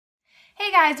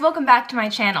Hey guys, welcome back to my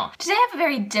channel. Today I have a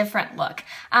very different look.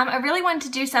 I really wanted to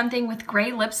do something with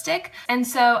gray lipstick, and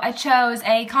so I chose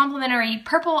a complimentary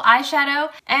purple eyeshadow.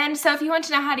 And so if you want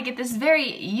to know how to get this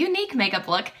very unique makeup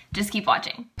look, just keep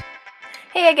watching.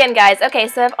 Hey again guys. Okay,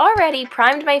 so I've already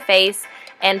primed my face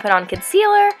and put on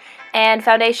concealer and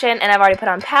foundation, and I've already put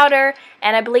on powder,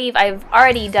 and I believe I've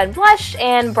already done blush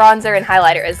and bronzer and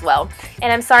highlighter as well.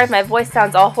 And I'm sorry if my voice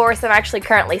sounds all hoarse, I'm actually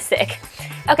currently sick.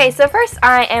 Okay, so first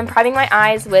I am priming my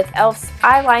eyes with e.l.f.'s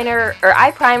eyeliner, or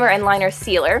eye primer and liner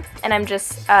sealer, and I'm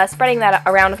just spreading that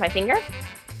around with my finger.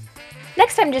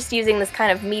 Next I'm just using this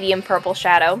kind of medium purple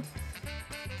shadow.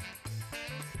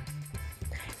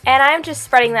 And I'm just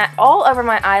spreading that all over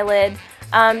my eyelid,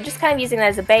 just kind of using that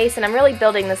as a base, and I'm really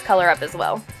building this color up as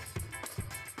well.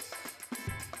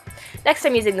 Next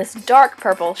I'm using this dark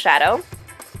purple shadow,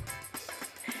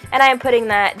 and I am putting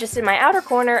that just in my outer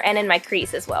corner and in my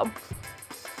crease as well.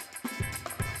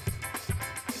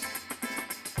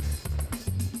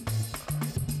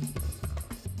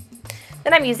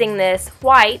 Then I'm using this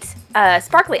white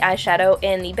sparkly eyeshadow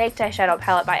in the Baked Eyeshadow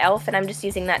Palette by e.l.f., and I'm just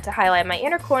using that to highlight my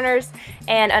inner corners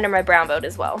and under my brow bone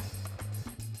as well.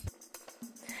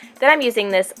 Then I'm using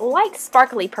this light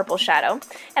sparkly purple shadow,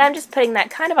 and I'm just putting that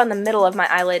kind of on the middle of my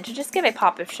eyelid to just give a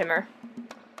pop of shimmer.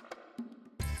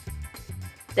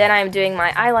 Then I'm doing my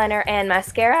eyeliner and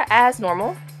mascara as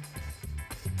normal.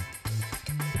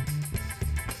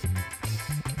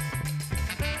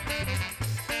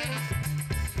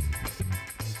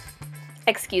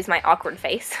 Excuse my awkward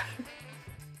face.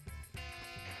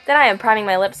 Then I am priming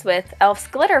my lips with e.l.f.'s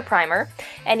glitter primer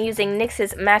and using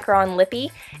NYX's Macaron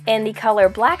Lippie in the color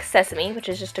Black Sesame, which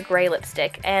is just a gray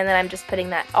lipstick, and then I'm just putting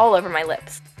that all over my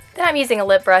lips. Then I'm using a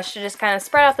lip brush to just kind of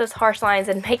spread out those harsh lines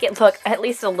and make it look at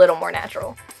least a little more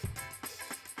natural.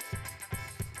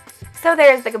 So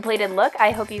there's the completed look.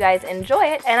 I hope you guys enjoy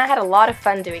it, and I had a lot of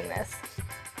fun doing this.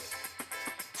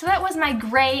 So that was my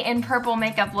gray and purple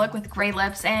makeup look with gray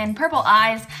lips and purple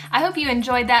eyes. I hope you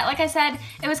enjoyed that. Like I said,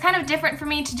 it was kind of different for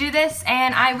me to do this,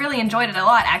 and I really enjoyed it a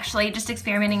lot actually, just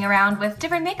experimenting around with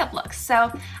different makeup looks.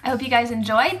 So I hope you guys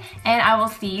enjoyed, and I will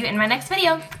see you in my next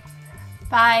video.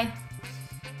 Bye!